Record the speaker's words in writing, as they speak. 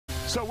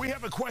So we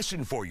have a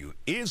question for you.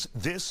 Is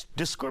this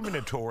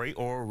discriminatory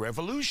or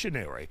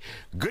revolutionary?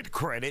 Good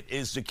credit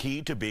is the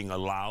key to being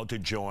allowed to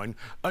join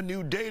a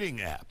new dating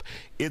app.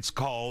 It's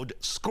called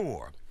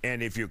Score.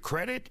 And if your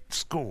credit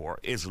score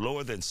is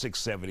lower than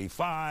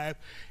 675,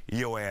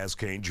 your ass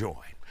can't join.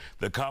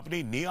 The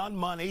company Neon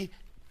Money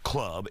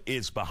Club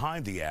is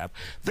behind the app.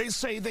 They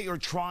say they are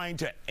trying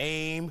to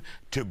aim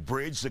to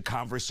bridge the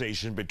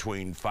conversation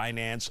between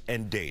finance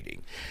and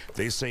dating.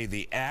 They say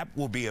the app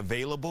will be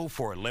available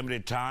for a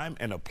limited time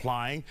and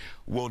applying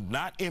will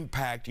not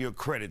impact your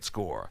credit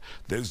score.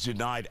 Those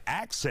denied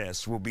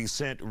access will be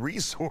sent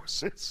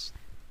resources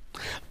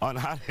on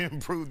how to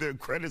improve their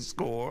credit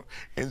score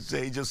and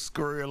say, just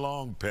scurry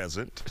along,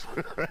 peasant.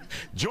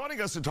 Joining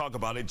us to talk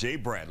about it, Jay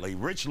Bradley,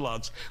 Rich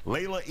Lux,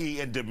 Layla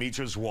E., and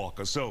Demetrius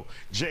Walker. So,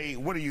 Jay,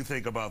 what do you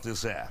think about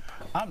this app?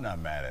 I'm not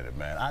mad at it,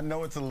 man. I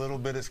know it's a little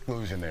bit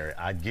exclusionary.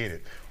 I get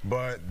it.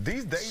 But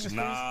these dating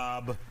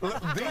Snob.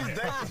 streets,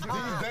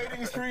 these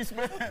dating streets,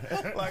 man,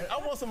 like, I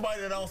want somebody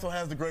that also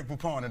has the great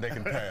coupon that they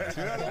can pass.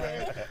 You know what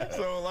I mean?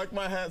 So, like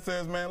my hat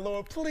says, man,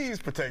 Lord, please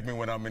protect me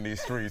when I'm in these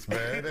streets,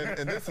 man.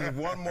 And this is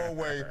one more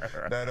way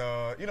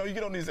that, you know, you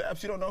get on these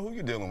apps, you don't know who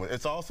you're dealing with.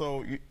 It's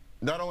also,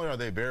 not only are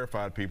they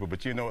verified people,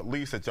 but you know at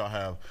least that y'all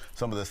have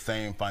some of the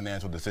same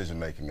financial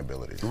decision-making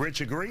abilities.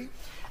 Rich, agree?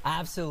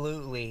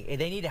 Absolutely.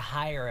 They need to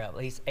hire at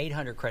least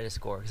 800 credit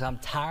score because I'm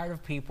tired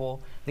of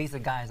people, these are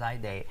guys I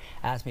date,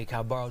 ask me, can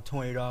I borrow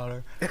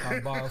 $20? Can I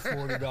borrow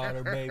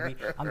 $40, baby?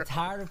 I'm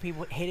tired of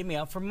people hitting me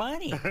up for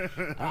money.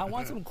 I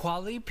want some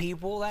quality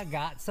people that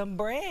got some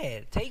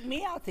bread. Take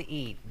me out to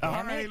eat.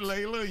 All right,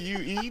 Layla, you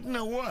eating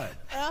or what?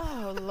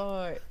 Oh,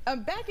 Lord.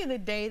 Back in the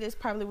day, this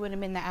probably wouldn't have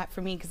been the app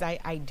for me because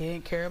I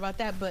didn't care about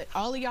that. But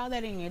all of y'all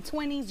that are in your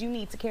 20s, you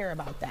need to care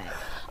about that.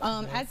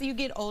 As you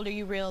get older,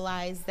 you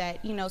realize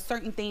that, you know,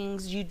 certain things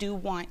you do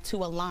want to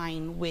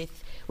align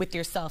with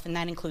yourself, and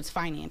that includes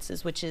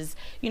finances, which is,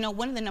 you know,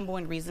 one of the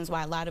 #1 reasons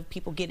why a lot of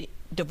people get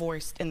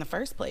divorced in the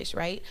first place,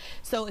 right?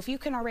 So if you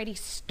can already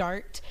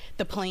start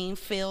the playing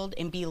field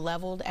and be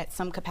leveled at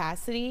some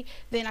capacity,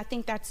 then I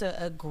think that's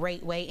a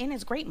great way, and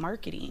it's great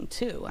marketing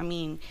too. I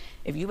mean,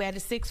 if you add a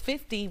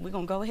 650, we're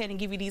gonna go ahead and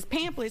give you these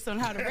pamphlets on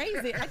how to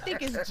raise it. I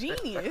think it's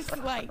genius.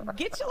 Like,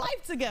 get your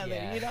life together,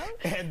 you know?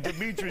 And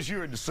Demetrius,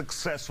 you're a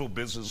successful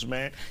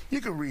businessman. You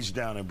can reach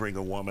down and bring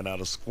a woman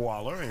out of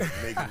squalor and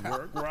make it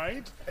work,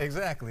 right?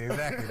 Exactly.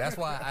 That's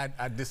why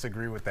I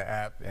disagree with the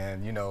app,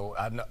 and you know,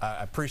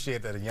 I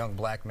appreciate that a young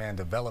black man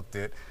developed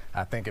it.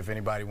 I think if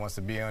anybody wants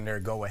to be on there,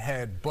 go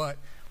ahead, but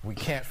we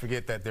can't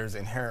forget that there's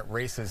inherent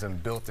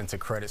racism built into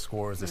credit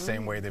scores the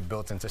same way they're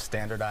built into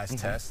standardized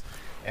tests.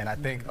 And I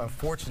think,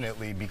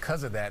 unfortunately,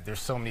 because of that, there's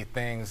so many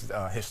things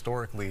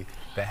historically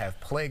that have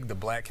plagued the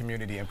black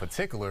community in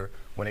particular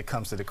when it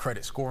comes to the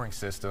credit scoring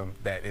system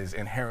that is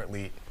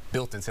inherently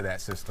built into that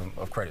system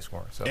of credit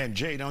scoring. So. And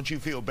Jay, don't you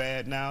feel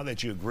bad now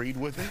that you agreed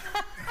with it?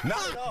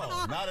 Not at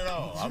all. Not at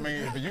all. I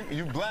mean, if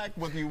you black,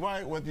 whether you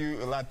white, whether you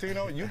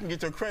Latino, you can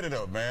get your credit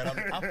up, man.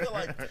 I feel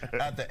like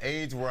at the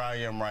age where I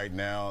am right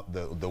now,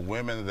 the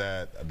women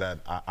that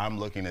I'm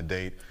looking to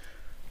date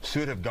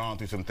should have gone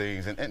through some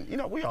things. And you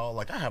know, we all,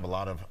 like, I'm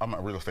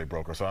a real estate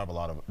broker, so I have a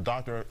lot of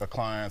doctor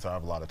clients, I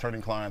have a lot of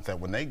attorney clients that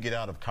when they get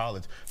out of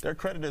college, their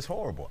credit is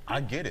horrible.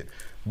 I get it.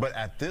 But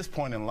at this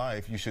point in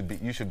life, you should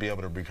be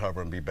able to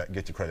recover and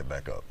get your credit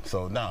back up.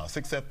 So now,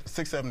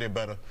 670 or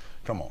better,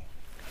 come on.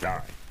 All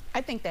right. I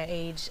think that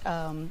age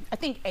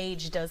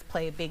does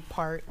play a big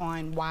part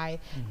on why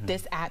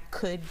this app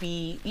could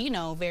be, you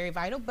know, very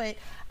vital. But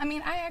I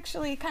mean, I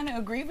actually kind of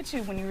agree with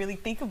you when you really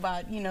think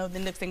about, you know, the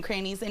nooks and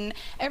crannies. And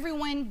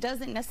everyone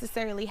doesn't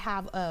necessarily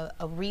have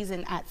a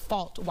reason at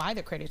fault why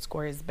the credit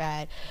score is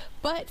bad.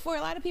 But for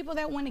a lot of people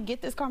that want to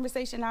get this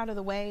conversation out of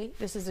the way,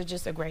 this is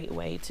just a great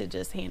way to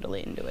just handle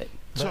it and do it.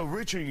 So,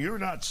 Richard, you're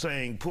not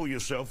saying pull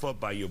yourself up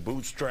by your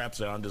bootstraps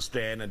and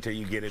understand until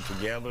you get it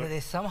together?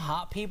 But some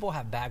hot people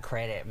have bad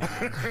credit, man.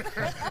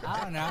 I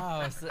don't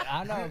know.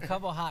 I know a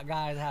couple hot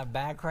guys have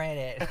bad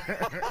credit.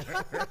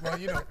 Well,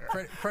 you know,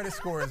 credit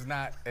score is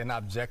not an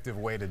objective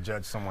way to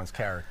judge someone's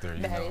character.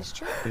 That is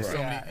true.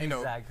 You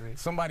know,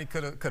 somebody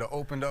could have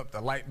opened up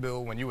the light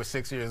bill when you were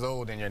 6 years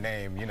old in your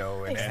name, you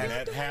know. And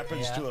that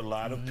happens to a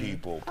lot of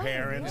people.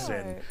 Parents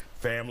and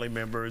family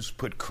members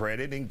put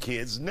credit in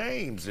kids'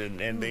 names,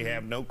 and they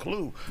have no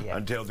clue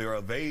until they're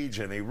of age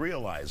and they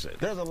realize it.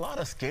 There's a lot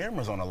of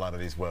scammers on a lot of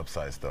these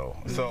websites, though.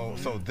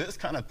 So this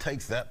kind of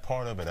takes that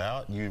part of it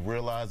out. You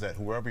realize that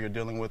whoever you're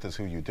dealing with is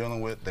who you're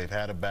dealing with. They've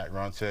had a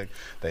background check.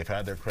 They've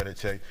had their credit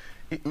check.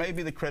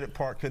 Maybe the credit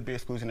part could be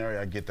exclusionary.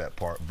 I get that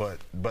part. But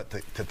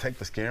to take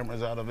the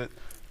scammers out of it,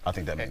 I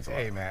think that means a lot.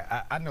 Hey, man,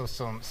 I know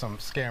some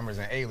scammers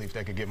in A-Leaf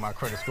that could get my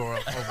credit score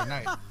up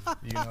overnight.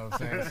 You know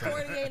what I'm saying? So,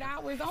 48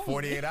 hours only.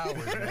 48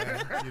 hours,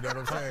 man. You know what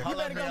I'm saying? I'll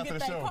let me after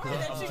the show,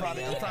 because I'm trying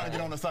to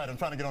get on the site. I'm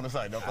trying to get on the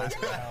site. Oh,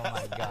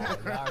 my God.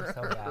 Y'all are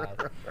so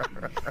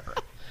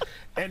bad.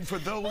 And for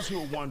those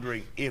who are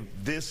wondering if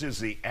this is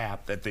the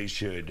app that they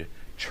should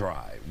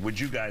try. Would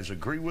you guys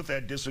agree with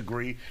that,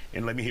 disagree?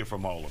 And let me hear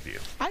from all of you.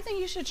 I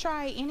think you should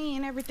try any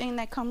and everything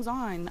that comes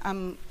on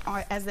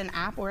as an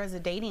app or as a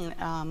dating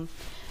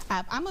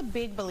app. I'm a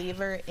big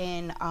believer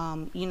in,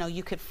 you know,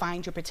 you could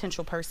find your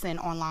potential person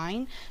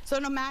online. So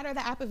no matter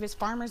the app, if it's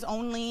farmers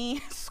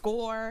only,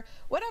 Score,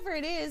 whatever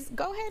it is,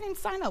 go ahead and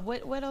sign up.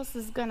 What else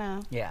is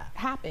gonna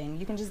happen?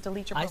 You can just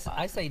delete your profile.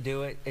 I say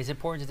do it. It's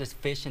important to just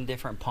fish in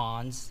different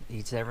ponds.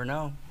 You just never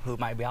know who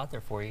might be out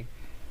there for you.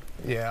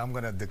 Yeah, I'm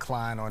going to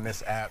decline on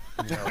this app.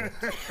 You know,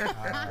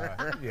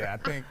 yeah, I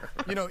think,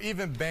 you know,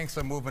 even banks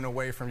are moving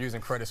away from using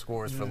credit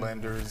scores for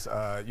lenders.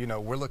 You know,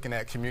 we're looking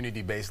at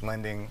community-based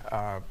lending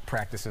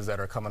practices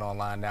that are coming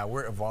online now.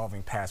 We're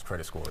evolving past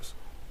credit scores.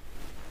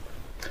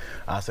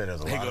 I say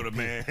there's a lot of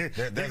man.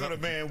 They go to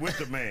man with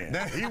the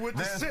man. He with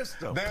the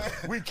system.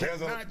 We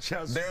cannot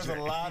just. There's a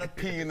lot of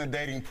pee in the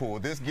dating pool.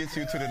 This gets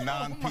you to the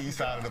non-pee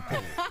side of the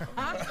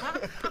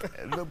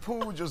pool. The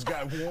pool just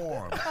got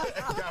warm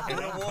and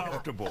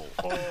uncomfortable.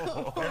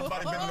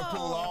 Everybody been in the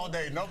pool all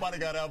day. Nobody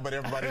got out, but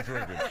everybody's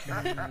drinking.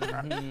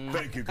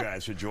 Thank you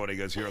guys for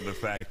joining us here on The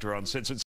Factor Uncensored.